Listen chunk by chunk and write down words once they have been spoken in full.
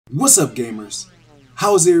What's up, gamers?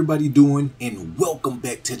 How's everybody doing? And welcome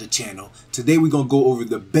back to the channel. Today we're gonna go over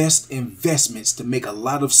the best investments to make a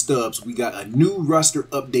lot of stubs. We got a new roster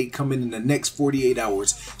update coming in the next 48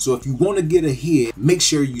 hours. So if you want to get ahead, make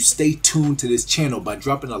sure you stay tuned to this channel by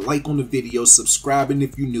dropping a like on the video, subscribing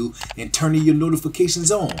if you're new, and turning your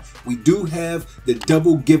notifications on. We do have the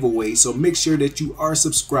double giveaway, so make sure that you are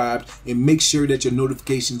subscribed and make sure that your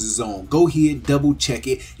notifications is on. Go ahead, double check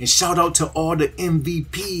it, and shout out to all the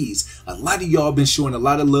MVPs. A lot of y'all been showing a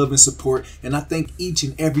lot of love and support, and I thank each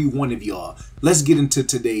and every one of y'all. Let's get into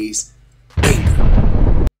today's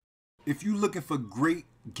banger. If you're looking for great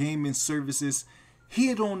gaming services,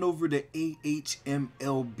 head on over to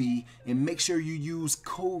MLB and make sure you use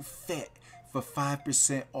code FAT for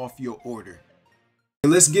 5% off your order.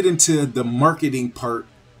 Let's get into the marketing part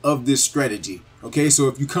of this strategy. Okay, so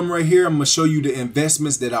if you come right here, I'm gonna show you the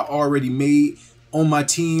investments that I already made on my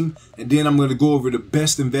team, and then I'm going to go over the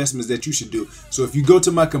best investments that you should do. So if you go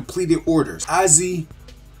to my completed orders,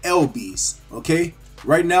 STUBS, okay,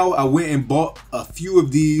 right now I went and bought a few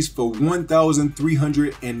of these for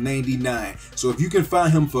 $1,399. So if you can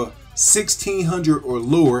find him for $1,600 or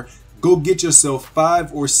lower, go get yourself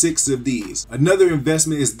 5 or 6 of these. Another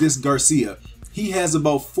investment is this Garcia. He has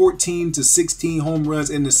about 14 to 16 home runs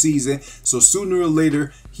in the season, so sooner or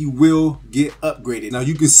later he will get upgraded. Now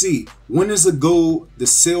you can see when it's a gold, the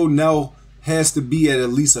sale now has to be at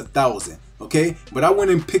least 1,000. Okay, but I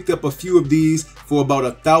went and picked up a few of these for about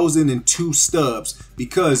 1,002 stubs,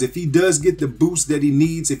 because if he does get the boost that he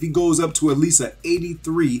needs, if he goes up to at least an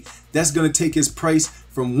 83, that's going to take his price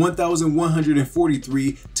from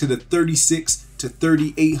 1,143 to the 36 to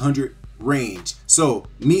 3,800 range. So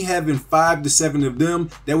me having 5 to 7 of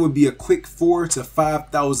them, that would be a quick 4 to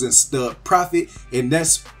 5,000 stub profit, and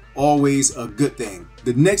that's always a good thing.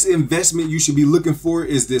 The next investment you should be looking for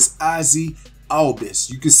is this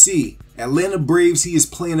STUBS. You can see Atlanta Braves, he is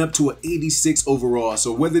playing up to an 86 overall.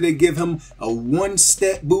 So whether they give him a 1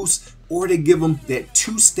 stat boost or they give him that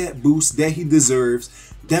 2 stat boost that he deserves,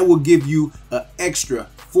 that will give you an extra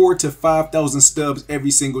 4 to 5,000 stubs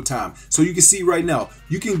every single time. So you can see right now,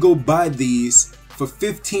 you can go buy these for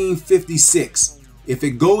 $15.56. If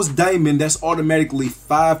it goes diamond, that's automatically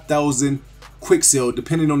 5,000 quick sale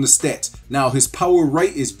depending on the stats. Now his power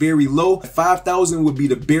right is very low. 5,000 would be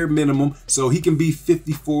the bare minimum, so he can be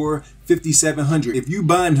 54, 5,700. If you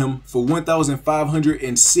bind him for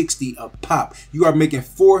 1,560 a pop, you are making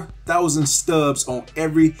 4,000 stubs on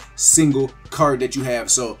every single card that you have.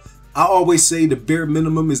 So I always say the bare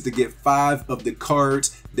minimum is to get 5 of the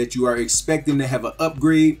cards that you are expecting to have an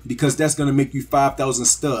upgrade, because that's going to make you 5,000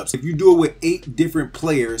 stubs. If you do it with 8 different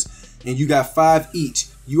players and you got 5 each,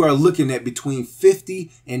 you are looking at between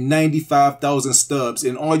 50 and 95,000 stubs,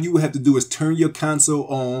 and all you have to do is turn your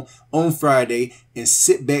console on Friday and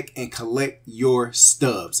sit back and collect your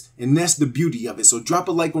stubs. And that's the beauty of it. So drop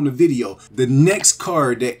a like on the video. The next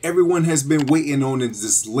card that everyone has been waiting on is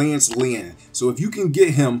this Lance Lynn. So if you can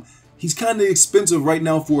get him, he's kind of expensive right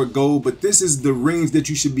now for a gold, but this is the range that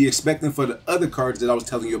you should be expecting for the other cards that I was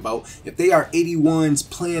telling you about. If they are 81s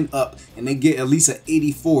playing up and they get at least an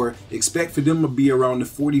 84, expect for them to be around the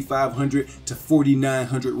 4,500 to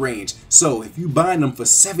 4,900 range. So if you buy them for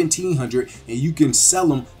 1,700 and you can sell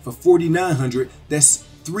them for 4,900, that's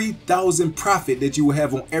 3,000 profit that you will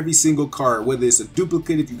have on every single card, whether it's a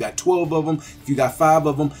duplicate, if you got 12 of them, if you got 5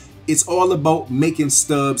 of them. It's all about making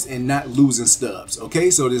stubs and not losing stubs.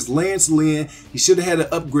 Okay, so this Lance Lynn, he should have had an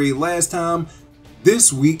upgrade last time.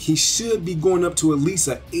 This week he should be going up to at least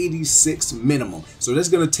an 86 minimum. So that's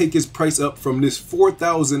going to take his price up from this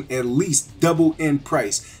 4,000 at least double in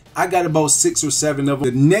price. I got about 6 or 7 of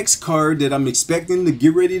them. The next card that I'm expecting to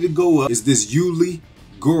get ready to go up is this Yuli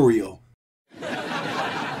Gurriel.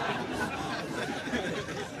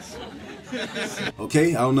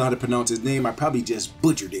 Okay, I don't know how to pronounce his name. I probably just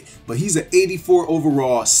butchered it. But he's an 84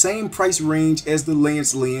 overall. Same price range as the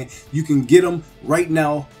Lance Lynn. You can get him right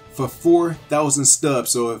now for 4,000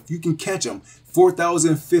 stubs. So if you can catch him,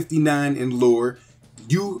 4,059 and lower,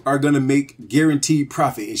 you are going to make guaranteed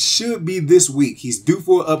profit. It should be this week. He's due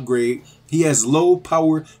for an upgrade. He has low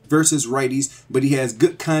power versus righties, but he has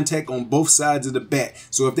good contact on both sides of the bat.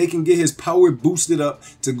 So if they can get his power boosted up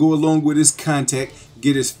to go along with his contact,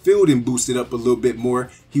 get his fielding boosted up a little bit more,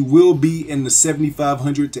 he will be in the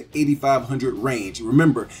 7,500 to 8,500 range.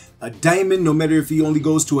 Remember, a diamond, no matter if he only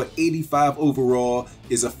goes to an 85 overall,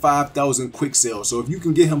 is a 5,000 quick sale. So if you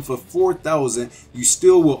can get him for 4,000, you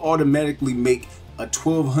still will automatically make a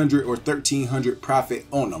 1,200 or 1,300 profit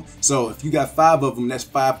on them. So if you got 5 of them, that's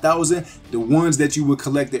 5,000. The ones that you would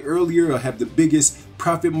collected earlier will have the biggest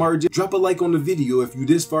profit margin. Drop a like on the video. If you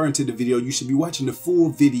this far into the video, you should be watching the full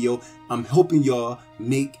video. I'm helping y'all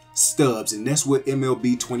make stubs, and that's what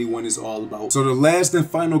MLB 21 is all about. So the last and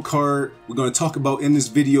final card we're going to talk about in this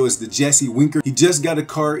video is the Jesse Winker. He just got a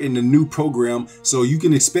card in the new program, so you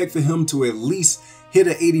can expect for him to at least hit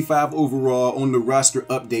an 85 overall on the roster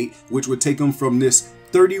update, which would take him from this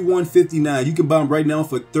 31.59. You can buy him right now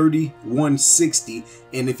for 31.60,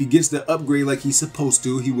 and if he gets the upgrade like he's supposed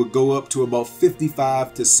to, he would go up to about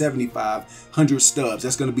 55 to 7,500 stubs.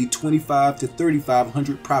 That's going to be 25 to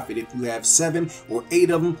 3,500 profit. If you have 7 or 8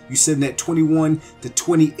 of them, you're sitting at 21 to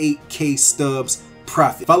 28k stubs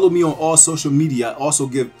profit. Follow me on all social media. I also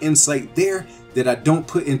give insight there that I don't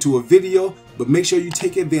put into a video, but make sure you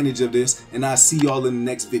take advantage of this, and I'll see y'all in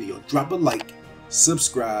the next video. Drop a like,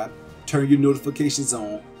 subscribe, turn your notifications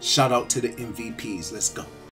on. Shout out to the MVPs. Let's go.